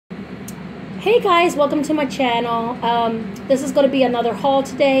Hey guys, welcome to my channel. This is going to be another haul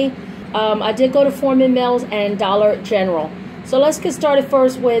today. I did go to Forman Mills and Dollar General. So let's get started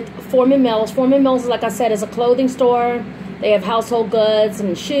first with Forman Mills. Forman Mills, like I said, is a clothing store. They have household goods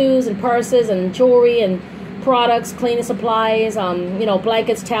and shoes and purses and jewelry and products, cleaning supplies,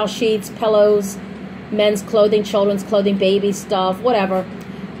 blankets, towel sheets, pillows, men's clothing, children's clothing, baby stuff, whatever.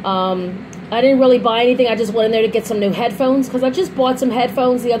 I didn't really buy anything. I just went in there to get some new headphones because I just bought some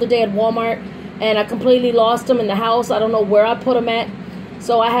headphones the other day at Walmart and I completely lost them in the house. I don't know where I put them at.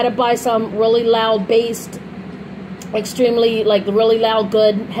 So I had to buy some really loud based, extremely really loud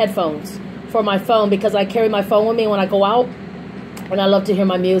good headphones for my phone because I carry my phone with me when I go out and I love to hear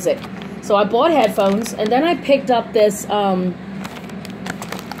my music. So I bought headphones and then I picked up this, it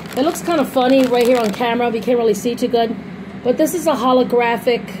looks kind of funny right here on camera. We can't really see too good. But this is a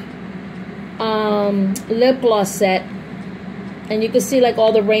holographic lip gloss set, and you can see like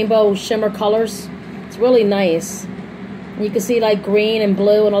all the rainbow shimmer colors. It's really nice. And you can see like green and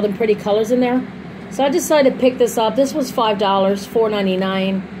blue and all the pretty colors in there. So I decided to pick this up. This was $5,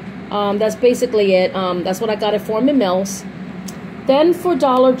 $4.99. That's basically it. That's what I got at Forman Mills. Then for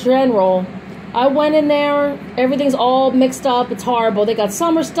Dollar General, I went in there. Everything's all mixed up. It's horrible. They got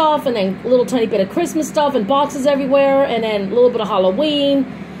summer stuff and then a little tiny bit of Christmas stuff and boxes everywhere, and then a little bit of Halloween.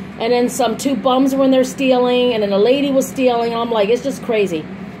 And then two bums were in there stealing, and then a lady was stealing, and I'm like, it's just crazy.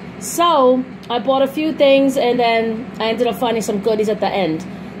 So I bought a few things, and then I ended up finding some goodies at the end.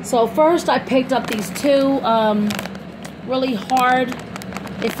 So first I picked up these two really hard,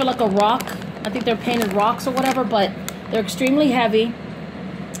 they feel like a rock. I think they're painted rocks or whatever, but they're extremely heavy.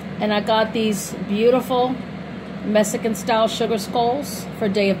 And I got these beautiful Mexican style sugar skulls for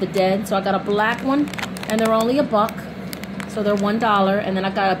Day of the Dead. So I got a black one, and they're only $1. So they're $1, and then I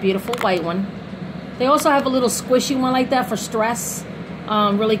got a beautiful white one. They also have a little squishy one like that for stress.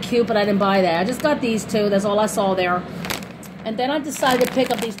 Really cute, but I didn't buy that. I just got these two. That's all I saw there. And then I decided to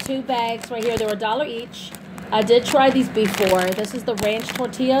pick up these two bags right here. They're $1 each. I did try these before. This is the ranch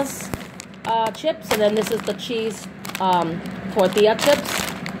tortillas chips, and then this is the cheese tortilla chips.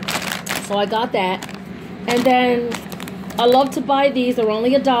 So I got that. And then I love to buy these. They're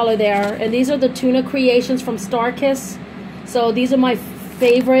only $1 there. And these are the tuna creations from Starkiss. So these are my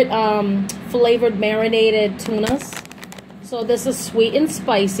favorite flavored marinated tunas. So this is sweet and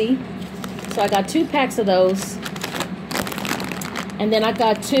spicy. So I got 2 packs of those. And then I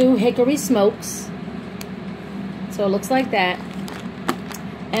got 2 hickory smokes. So it looks like that.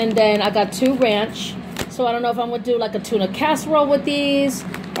 And then I got 2 ranch. So I don't know if I'm going to do like a tuna casserole with these,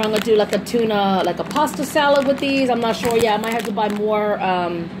 or I'm going to do like a pasta salad with these. I'm not sure yet. I might have to buy more,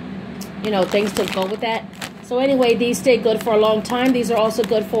 things to go with that. So anyway, these stay good for a long time. These are also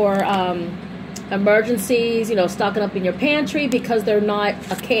good for emergencies, stocking up in your pantry because they're not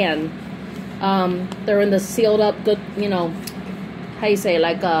a can. They're in the sealed up good, how you say,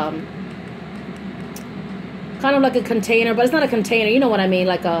 like kind of like a container, but it's not a container, you know what I mean,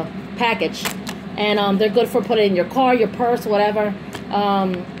 like a package. And they're good for putting it in your car, your purse, whatever.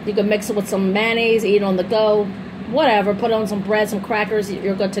 You can mix it with some mayonnaise, eat it on the go, whatever. Put it on some bread, some crackers,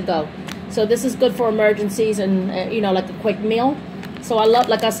 you're good to go. So this is good for emergencies and, like a quick meal. So I love,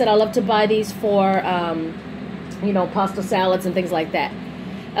 like I said, I love to buy these for, pasta salads and things like that.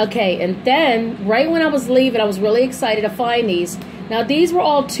 Okay, and then right when I was leaving, I was really excited to find these. Now these were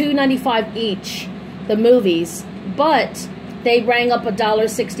all $2.95 each, the movies, but they rang up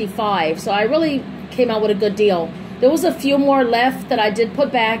 $1.65. So I really came out with a good deal. There was a few more left that I did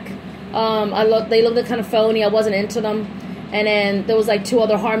put back. They looked kind of phony. I wasn't into them. And then there was like 2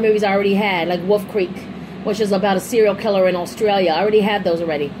 other horror movies I already had, like Wolf Creek, which is about a serial killer in Australia. I already had those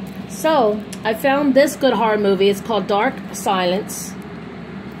already. So I found this good horror movie. It's called Dark Silence.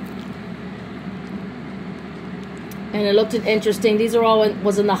 And it looked interesting. These are all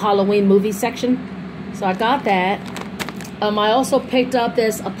was in the Halloween movie section. So I got that. I also picked up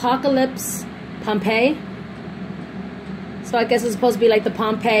this Apocalypse Pompeii. So I guess it's supposed to be like the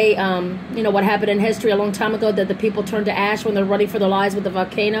Pompeii, what happened in history a long time ago, that the people turned to ash when they're running for their lives with the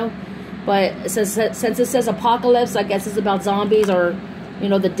volcano. But it says, since it says apocalypse, I guess it's about zombies or,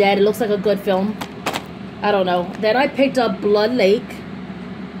 the dead. It looks like a good film. I don't know. Then I picked up Blood Lake.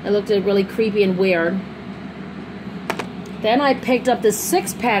 It looked really creepy and weird. Then I picked up this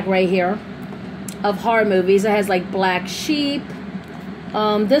 6-pack right here of horror movies. It has like Black Sheep.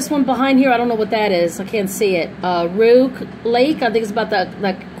 This one behind here, I don't know what that is. I can't see it. Rogue Lake, I think it's about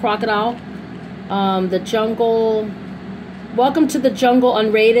the crocodile. The Jungle. Welcome to the Jungle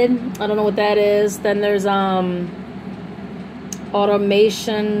Unrated. I don't know what that is. Then there's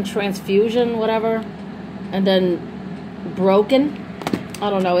Automation Transfusion, whatever. And then Broken. I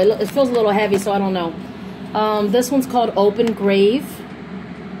don't know. It feels a little heavy, so I don't know. This one's called Open Grave.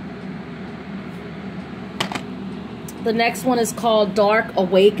 The next one is called Dark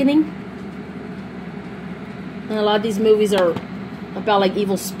Awakening. And a lot of these movies are about like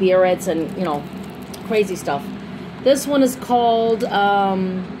evil spirits and, you know, crazy stuff. This one is called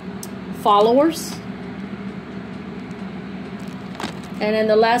Followers. And then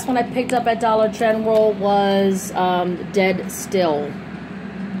the last one I picked up at Dollar General was Dead Still.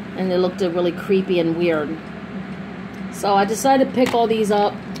 And it looked really creepy and weird. So I decided to pick all these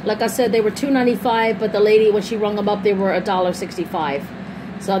up. Like I said, they were $2.95, but the lady, when she rung them up, they were $1.65.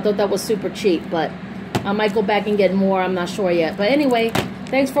 So I thought that was super cheap, but I might go back and get more. I'm not sure yet. But anyway,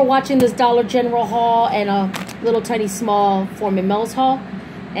 thanks for watching this Dollar General haul and a little tiny small Forman Mills haul.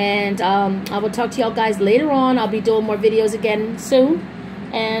 And I will talk to y'all guys later on. I'll be doing more videos again soon.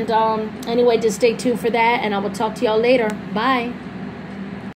 And anyway, just stay tuned for that, and I will talk to y'all later. Bye.